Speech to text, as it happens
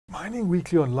Mining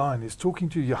Weekly Online is talking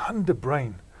to Johan de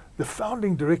Bruin, the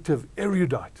founding director of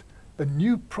Erudite, a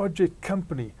new project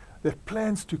company that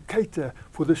plans to cater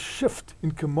for the shift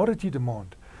in commodity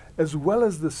demand, as well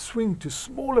as the swing to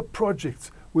smaller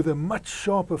projects with a much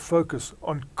sharper focus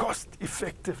on cost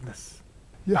effectiveness.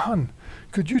 Johan,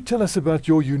 could you tell us about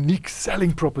your unique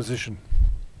selling proposition?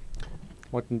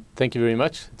 Martin, thank you very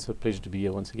much. It's a pleasure to be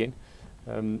here once again.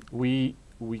 We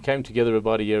came together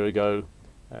about a year ago,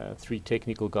 three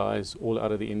technical guys, all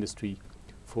out of the industry,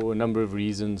 for a number of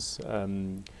reasons.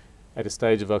 At a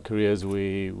stage of our careers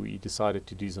where we decided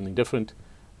to do something different,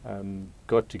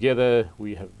 got together.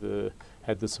 We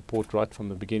had the support right from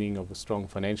the beginning of a strong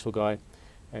financial guy,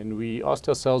 and we asked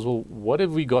ourselves, well, what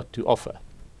have we got to offer?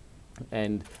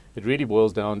 And it really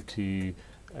boils down to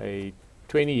a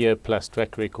 20-year plus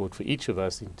track record for each of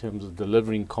us in terms of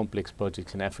delivering complex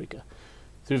projects in Africa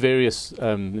through various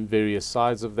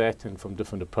sides of that and from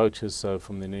different approaches. So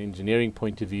from an engineering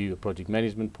point of view, a project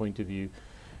management point of view.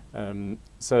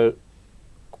 Sort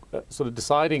of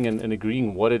deciding and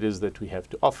agreeing what it is that we have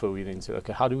to offer, we then said,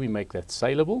 okay, how do we make that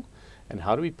saleable, and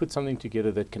how do we put something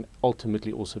together that can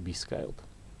ultimately also be scaled?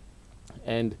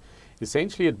 And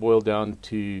essentially it boiled down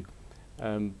to,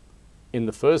 in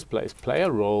the first place, play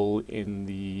a role in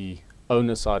the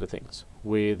owner side of things,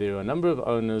 where there are a number of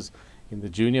owners in the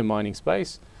junior mining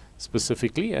space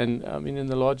specifically, and I mean in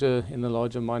the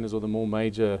larger miners or the more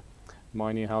major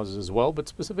mining houses as well, but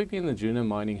specifically in the junior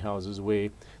mining houses, where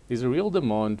there's a real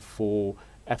demand for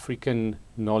African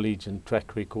knowledge and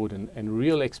track record and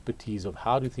real expertise of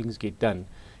how do things get done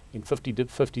in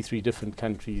 53 different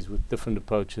countries with different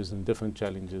approaches and different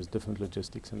challenges, different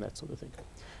logistics and that sort of thing.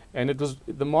 And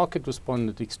the market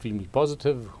responded extremely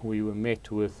positive. We were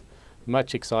met with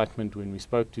much excitement when we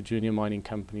spoke to junior mining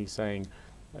companies saying,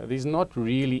 there's not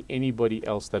really anybody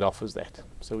else that offers that.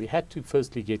 So we had to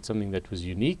firstly get something that was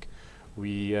unique.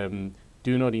 We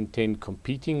do not intend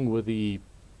competing with the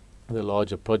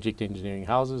larger project engineering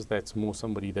houses. That's more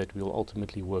somebody that we'll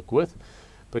ultimately work with.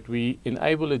 But we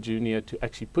enable a junior to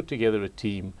actually put together a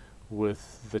team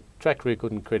with the track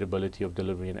record and credibility of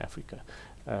delivery in Africa.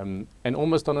 And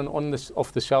almost on an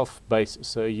off-the-shelf basis.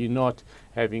 So you're not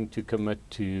having to commit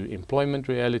to employment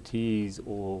realities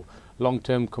or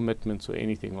long-term commitments or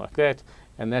anything like that.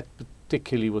 And that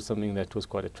particularly was something that was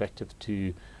quite attractive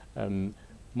to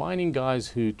mining guys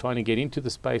who trying to get into the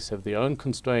space, have their own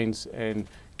constraints and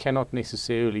cannot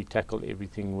necessarily tackle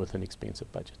everything with an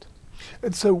expensive budget.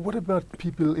 And so what about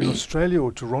people in Australia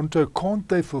or Toronto? Can't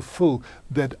they fulfill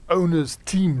that owner's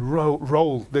team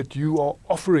role that you are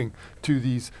offering to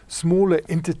these smaller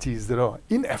entities that are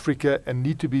in Africa and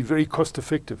need to be very cost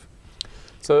effective?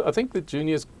 So I think the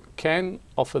juniors can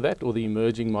offer that, or the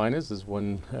emerging miners as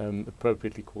one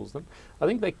appropriately calls them. I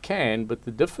think they can, but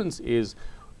the difference is,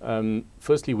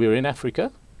 firstly, we're in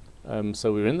Africa.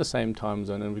 So we're in the same time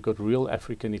zone and we've got real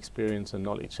African experience and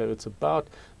knowledge. So it's about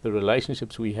the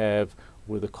relationships we have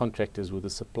with the contractors, with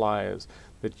the suppliers,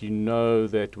 that you know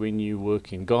that when you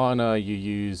work in Ghana, you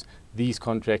use these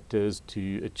contractors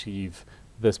to achieve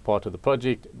this part of the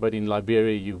project, but in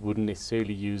Liberia, you wouldn't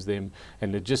necessarily use them.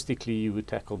 And logistically, you would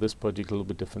tackle this project a little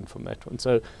bit different from that one.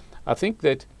 So I think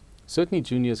that certainly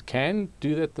juniors can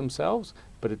do that themselves,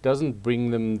 but it doesn't bring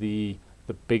them the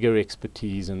bigger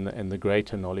expertise and the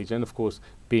greater knowledge, and of course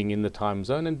being in the time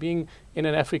zone and being in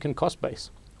an African cost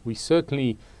base. We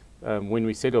certainly, when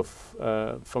we set off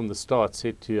from the start,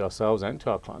 said to ourselves and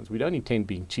to our clients, we don't intend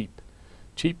being cheap.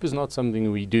 Cheap is not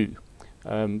something we do,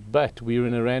 but we're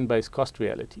in a rand-based cost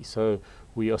reality, so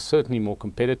we are certainly more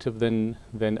competitive than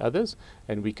others,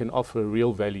 and we can offer a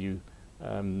real value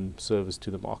service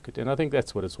to the market. And I think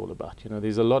that's what it's all about. You know,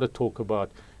 there's a lot of talk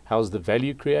about how's the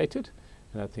value created,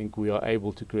 and I think we are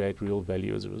able to create real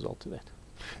value as a result of that.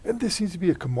 And there seems to be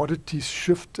a commodities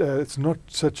shift. It's not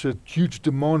such a huge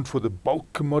demand for the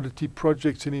bulk commodity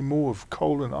projects anymore of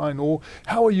coal and iron ore.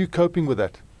 How are you coping with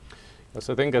that?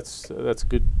 So I think that's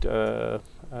good.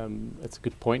 It's a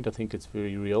good point. I think it's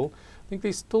very real. I think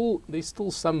there's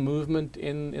still some movement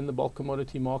in the bulk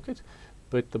commodity market,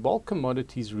 but the bulk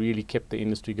commodities really kept the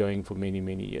industry going for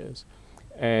many years.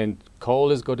 And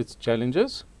coal has got its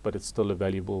challenges, but it's still a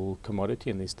valuable commodity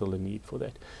and there's still a need for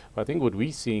that. But I think what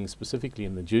we're seeing specifically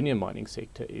in the junior mining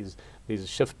sector is there's a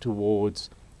shift towards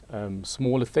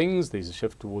smaller things. There's a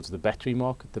shift towards the battery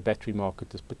market. The battery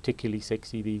market is particularly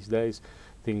sexy these days.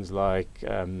 Things like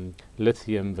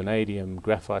lithium, vanadium,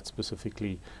 graphite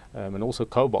specifically, and also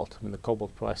cobalt. I mean, the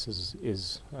cobalt price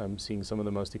is seeing some of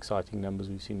the most exciting numbers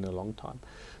we've seen in a long time.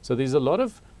 So there's a lot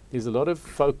of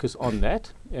focus on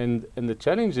that, and the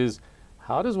challenge is,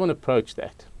 how does one approach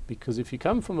that? because if you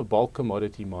come from a bulk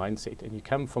commodity mindset and you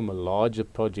come from a larger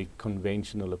project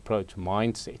conventional approach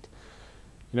mindset,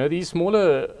 you know, these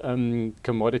smaller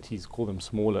commodities, call them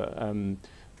smaller,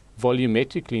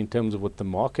 volumetrically in terms of what the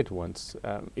market wants,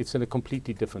 it's in a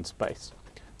completely different space.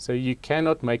 So you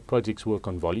cannot make projects work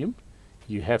on volume.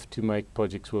 You have to make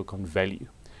projects work on value.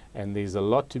 And there's a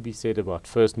lot to be said about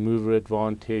first mover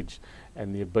advantage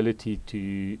and the ability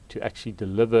to actually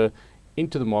deliver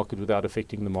into the market without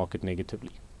affecting the market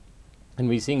negatively. And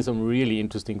we're seeing some really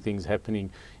interesting things happening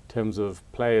in terms of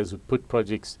players who put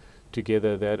projects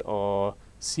together that are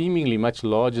seemingly much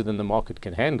larger than the market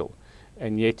can handle.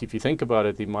 And yet, if you think about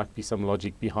it, there might be some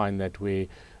logic behind that where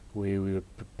we're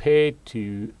prepared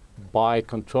to buy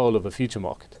control of a future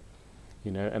market.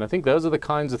 You know, and I think those are the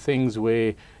kinds of things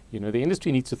where, you know, the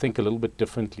industry needs to think a little bit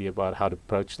differently about how to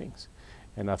approach things.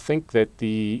 And I think that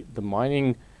the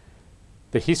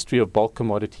history of bulk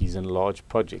commodities and large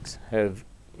projects have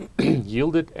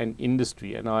yielded an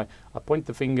industry, and I point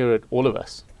the finger at all of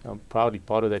us. I'm proudly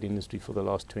part of that industry for the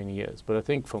last 20 years. But I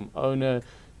think from owner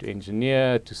to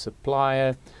engineer to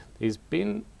supplier, there's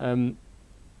been a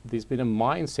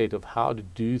mindset of how to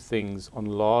do things on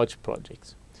large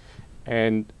projects.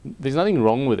 And there's nothing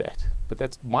wrong with that, but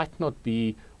that might not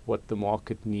be what the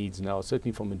market needs now,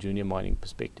 certainly from a junior mining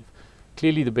perspective.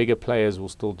 Clearly the bigger players will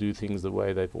still do things the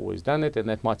way they've always done it, and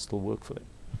that might still work for them.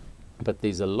 But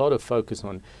there's a lot of focus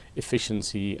on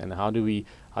efficiency and how do we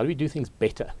do things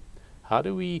better? How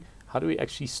do we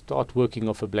actually start working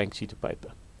off a blank sheet of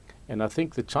paper? And I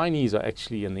think the Chinese are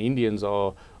actually, and the Indians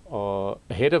are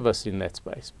ahead of us in that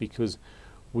space, because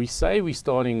we say we're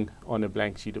starting on a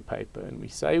blank sheet of paper and we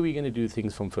say we're going to do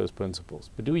things from first principles,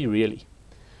 but do we really?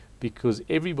 Because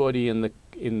everybody in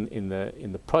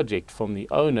the project, from the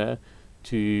owner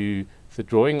to the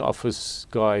drawing office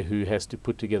guy who has to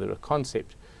put together a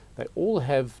concept, they all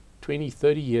have 20,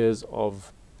 30 years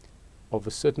of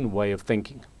a certain way of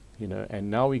thinking, you know.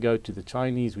 And now we go to the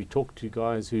Chinese, we talk to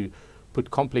guys who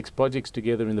put complex projects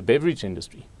together in the beverage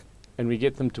industry, and we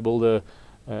get them to build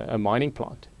a mining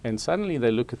plant. And suddenly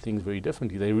they look at things very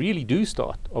differently. They really do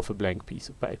start off a blank piece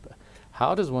of paper.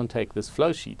 How does one take this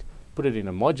flow sheet, put it in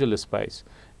a modular space,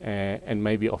 and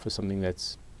maybe offer something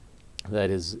that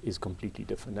is completely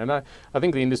different? And I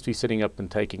think the industry is sitting up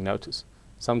and taking notice,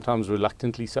 sometimes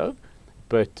reluctantly so,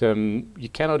 but you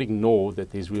cannot ignore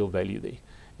that there's real value there.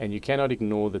 And you cannot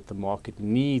ignore that the market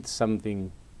needs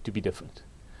something to be different.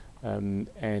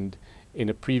 And in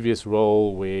a previous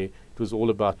role where it was all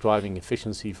about driving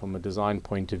efficiency from a design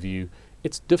point of view,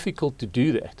 it's difficult to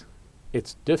do that.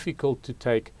 It's difficult to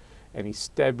take an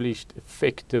established,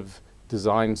 effective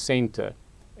design center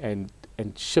and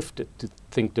shift it to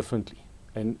think differently.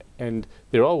 And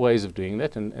there are ways of doing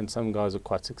that, and some guys are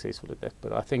quite successful at that.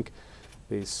 But I think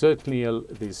there's certainly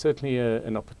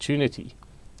an opportunity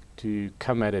to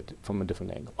come at it from a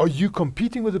different angle. Are you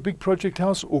competing with the big project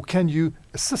house, or can you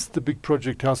assist the big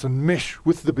project house and mesh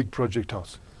with the big project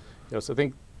house? Yes, I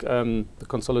think the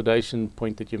consolidation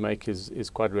point that you make is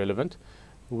quite relevant.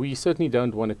 We certainly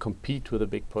don't want to compete with the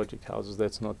big project houses.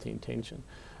 That's not the intention.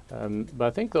 But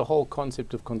I think the whole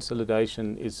concept of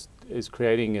consolidation is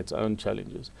creating its own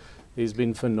challenges. There's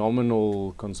been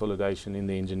phenomenal consolidation in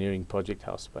the engineering project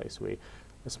house space, where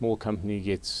a small company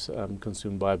gets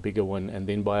consumed by a bigger one, and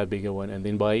then by a bigger one, and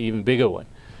then by an even bigger one.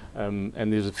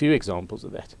 And there's a few examples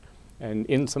of that. And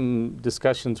in some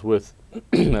discussions with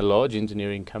a large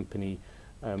engineering company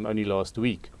only last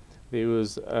week, there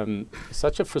was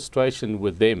such a frustration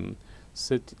with them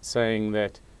saying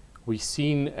that we're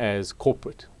seen as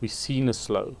corporate, we're seen as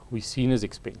slow, we're seen as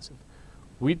expensive.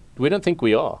 We don't think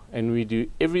we are, and we do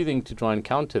everything to try and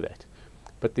counter that.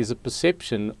 But there's a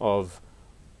perception of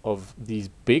these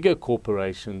bigger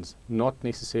corporations not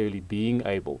necessarily being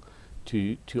able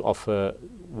to offer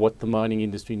what the mining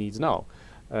industry needs now.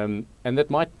 And that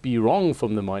might be wrong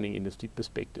from the mining industry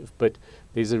perspective, but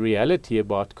there's a reality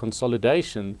about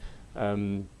consolidation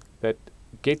that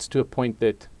gets to a point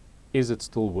that, is it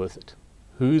still worth it?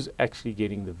 Who's actually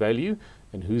getting the value,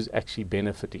 and who's actually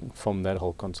benefiting from that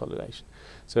whole consolidation?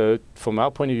 So from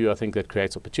our point of view, I think that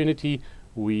creates opportunity.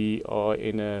 We are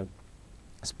in a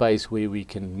space where we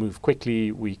can move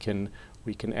quickly, we can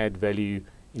add value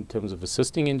in terms of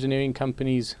assisting engineering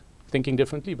companies thinking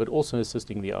differently, but also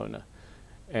assisting the owner,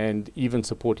 and even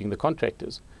supporting the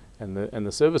contractors and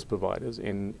the service providers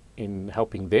in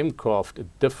helping them craft a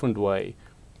different way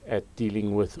at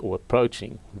dealing with or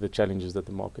approaching the challenges that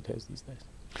the market has these days.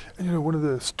 And you know, one of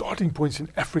the starting points in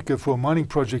Africa for a mining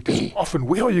project is often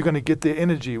where are you going to get the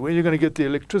energy, where are you going to get the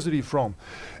electricity from?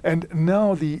 And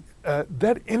now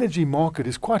that energy market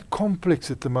is quite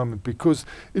complex at the moment, because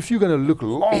if you're going to look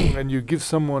long and you give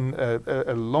someone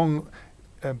a long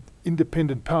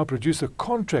independent power producer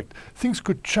contract, things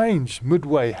could change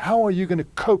midway. How are you going to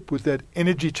cope with that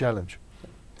energy challenge?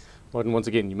 Martin, once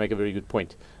again, you make a very good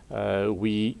point.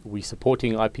 We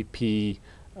supporting IPP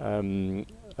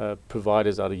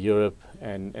providers out of Europe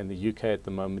and the UK at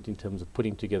the moment in terms of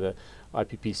putting together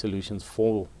IPP solutions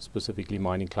for specifically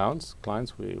mining clients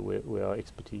where our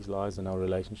expertise lies and our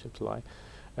relationships lie.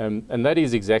 And that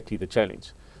is exactly the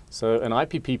challenge. So an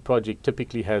IPP project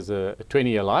typically has a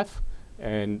 20-year life,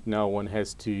 and now one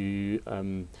has to,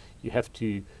 you have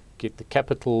to get the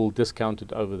capital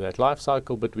discounted over that life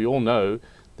cycle, but we all know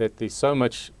that there's so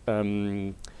much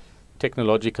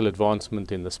technological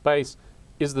advancement in the space.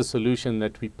 Is the solution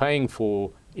that we're paying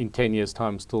for in 10 years'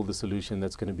 time still the solution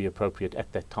that's going to be appropriate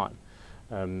at that time?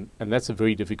 And that's a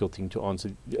very difficult thing to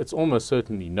answer. It's almost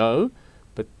certainly no,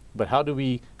 but how do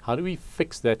we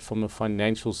fix that from a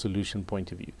financial solution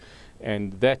point of view?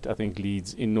 And that, I think,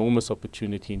 leads enormous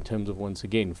opportunity in terms of, once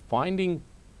again, finding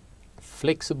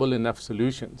flexible enough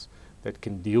solutions that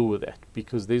can deal with that,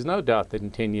 because there's no doubt that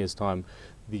in 10 years' time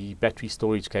the battery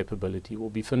storage capability will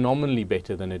be phenomenally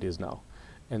better than it is now,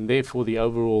 and therefore the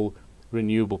overall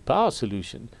renewable power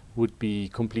solution would be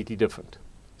completely different.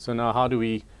 So now how do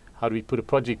we put a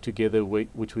project together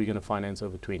which we're going to finance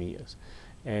over 20 years?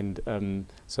 And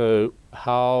so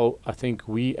how I think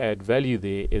we add value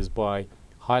there is by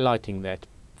highlighting that,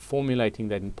 formulating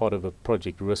that in part of a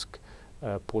project risk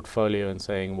portfolio, and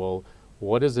saying, well,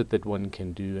 what is it that one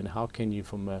can do, and how can you,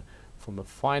 from a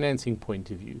financing point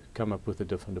of view, come up with a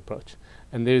different approach?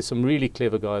 And there's some really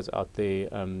clever guys out there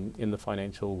in the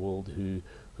financial world who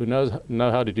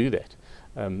know how to do that.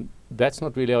 That's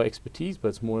not really our expertise, but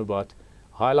it's more about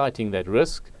highlighting that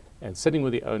risk and sitting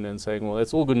with the owner and saying, well,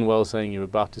 it's all good and well saying you're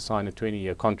about to sign a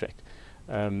 20-year contract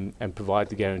and provide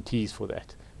the guarantees for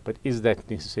that. But is that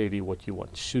necessarily what you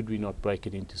want? Should we not break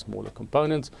it into smaller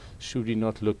components? Should we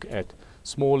not look at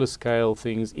smaller scale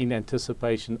things in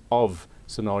anticipation of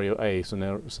scenario A,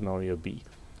 scenario B?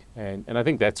 And I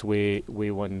think that's where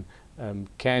one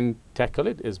can tackle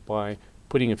it, is by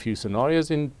putting a few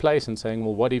scenarios in place and saying,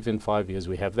 well, what if in 5 years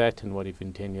we have that, and what if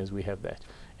in 10 years we have that?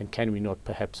 And can we not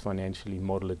perhaps financially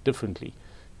model it differently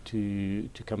to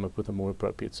come up with a more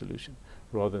appropriate solution,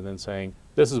 rather than saying,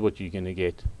 this is what you're going to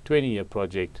get, 20-year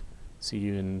project, see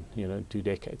you in 2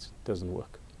 decades. Doesn't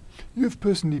work. You've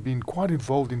personally been quite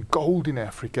involved in gold in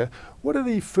Africa. What are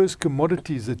the first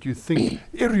commodities that you think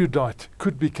Erudite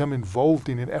could become involved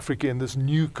in Africa in this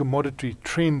new commodity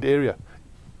trend area?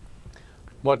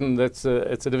 Martin, it's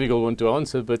a difficult one to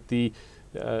answer, but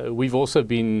we've also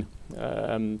been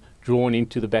drawn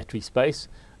into the battery space,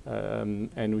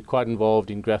 and we're quite involved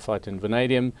in graphite and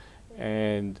vanadium,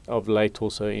 and of late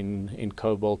also in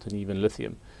cobalt and even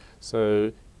lithium.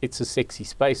 So it's a sexy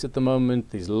space at the moment.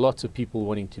 There's lots of people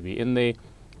wanting to be in there,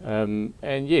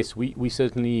 and yes, we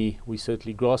certainly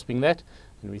grasping that,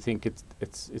 and we think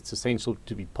it's essential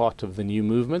to be part of the new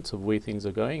movements of where things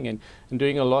are going, and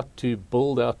doing a lot to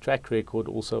build our track record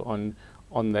also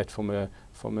on that from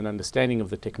an understanding of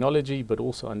the technology, but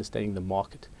also understanding the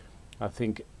market. I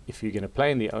think if you're going to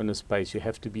play in the owner space, you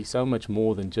have to be so much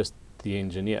more than just the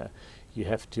engineer. You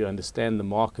have to understand the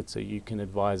market so you can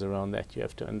advise around that. You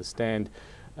have to understand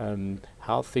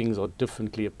how things are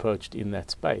differently approached in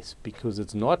that space, because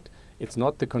it's not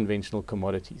the conventional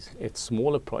commodities. It's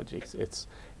smaller projects. It's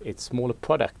smaller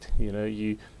product.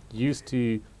 You used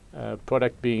to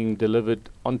product being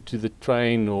delivered onto the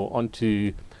train or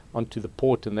onto the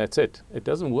port, and that's it. It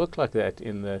doesn't work like that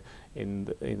in the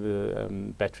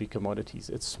battery commodities.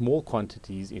 It's small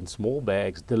quantities in small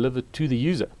bags delivered to the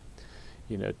user.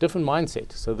 Different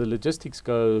mindset. So the logistics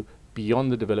go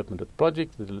beyond the development of the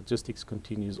project. The logistics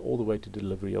continues all the way to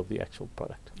delivery of the actual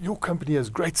product. Your company has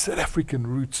great South African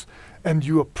roots, and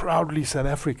you are proudly South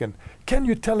African. Can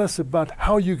you tell us about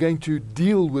how you're going to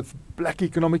deal with black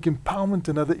economic empowerment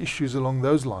and other issues along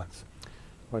those lines?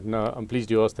 Right, no, I'm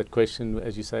pleased you asked that question.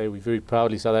 As you say, we're very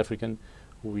proudly South African.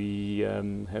 We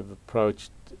have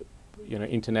approached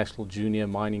international junior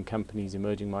mining companies,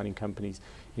 emerging mining companies,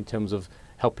 in terms of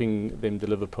helping them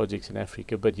deliver projects in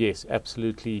Africa. But yes,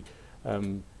 absolutely,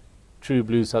 true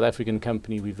blue South African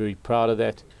company. We're very proud of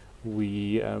that.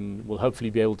 We will hopefully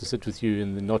be able to sit with you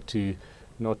in the not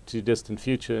too distant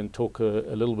future and talk a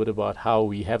little bit about how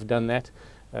we have done that.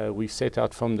 We've set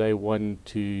out from day one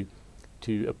to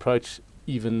approach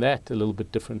even that a little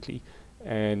bit differently,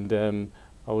 and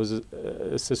I I was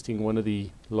assisting one of the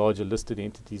larger listed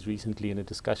entities recently in a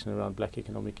discussion around black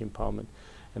economic empowerment,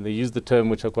 and they used the term,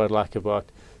 which I quite like, about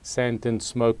scent and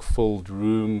smoke-filled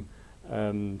room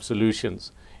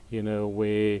solutions. You know,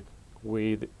 where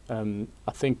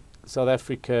I think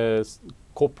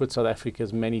corporate South Africa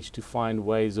has managed to find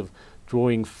ways of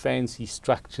drawing fancy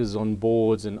structures on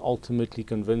boards and ultimately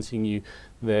convincing you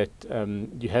that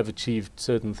you have achieved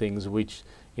certain things which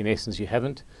in essence you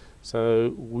haven't.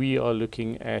 So we are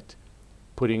looking at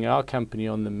putting our company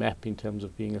on the map in terms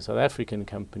of being a South African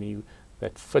company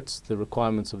that fits the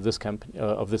requirements of this company,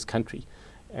 of this country,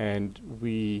 and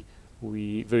we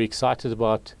very excited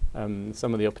about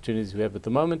some of the opportunities we have at the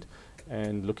moment,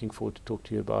 and looking forward to talk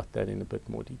to you about that in a bit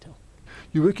more detail.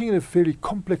 You're working in a fairly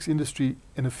complex industry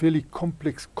in a fairly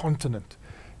complex continent.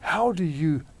 How do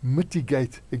you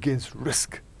mitigate against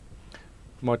risk?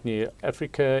 Martin,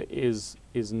 Africa is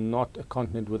not a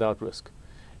continent without risk.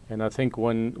 And I think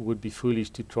one would be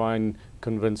foolish to try and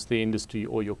convince the industry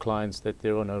or your clients that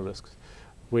there are no risks.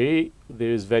 Where there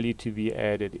is value to be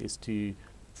added is to,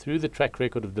 through the track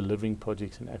record of delivering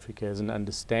projects in Africa, as an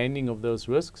understanding of those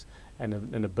risks and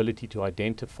an ability to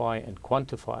identify and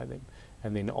quantify them,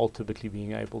 and then ultimately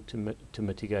being able to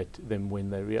mitigate them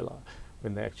when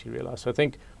they actually realize. So I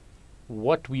think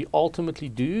what we ultimately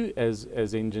do as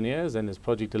engineers and as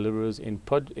project deliverers in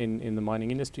the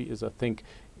mining industry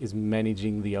is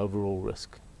managing the overall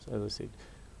risk. So as I said,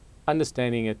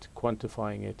 understanding it,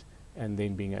 quantifying it, and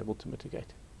then being able to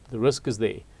mitigate. The risk is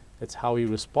there. It's how we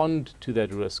respond to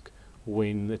that risk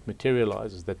when it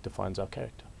materializes that defines our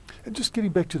character. And just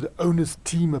getting back to the owner's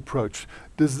team approach,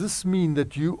 does this mean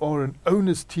that you are an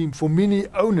owner's team for many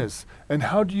owners? And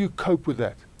how do you cope with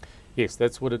that? Yes,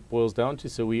 that's what it boils down to.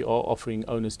 So we are offering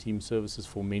owners team services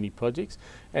for many projects,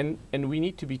 and we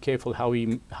need to be careful how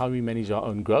we manage our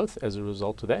own growth as a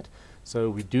result of that. So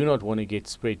we do not want to get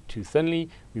spread too thinly.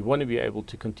 We want to be able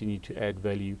to continue to add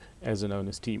value as an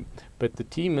owners team. But the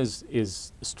team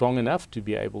is strong enough to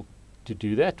be able to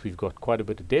do that. We've got quite a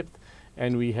bit of depth,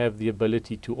 and we have the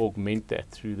ability to augment that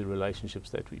through the relationships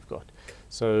that we've got.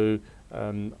 So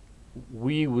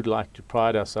we would like to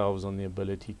pride ourselves on the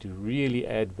ability to really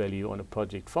add value on a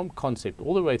project from concept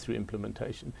all the way through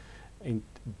implementation, and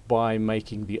by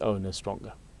making the owner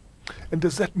stronger. And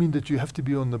does that mean that you have to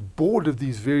be on the board of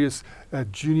these various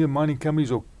junior mining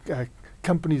companies or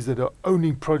companies that are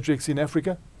owning projects in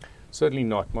Africa? Certainly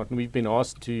not, Martin. We've been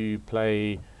asked to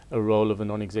play a role of a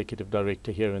non-executive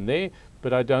director here and there,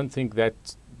 but I don't think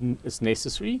that is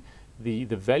necessary. The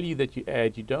value that you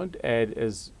add, you don't add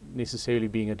as necessarily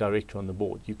being a director on the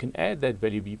board. You can add that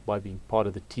value by being part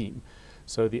of the team.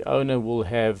 So the owner will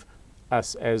have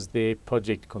us as their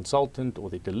project consultant or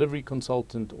their delivery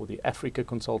consultant or the Africa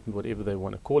consultant, whatever they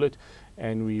want to call it,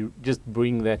 and we just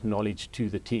bring that knowledge to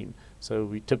the team. So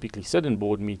we typically sit in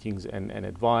board meetings and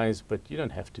advise, but you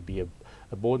don't have to be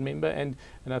a board member. And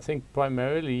I think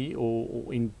primarily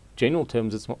or in general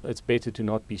terms, it's better to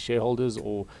not be shareholders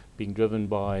or being driven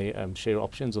by share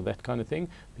options or that kind of thing,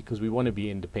 because we want to be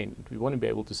independent. We want to be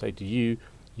able to say to you,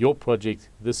 your project,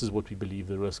 this is what we believe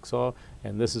the risks are,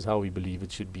 and this is how we believe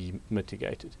it should be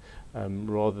mitigated,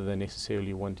 rather than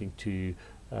necessarily wanting to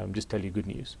just tell you good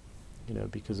news,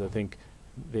 because I think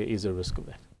there is a risk of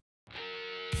that.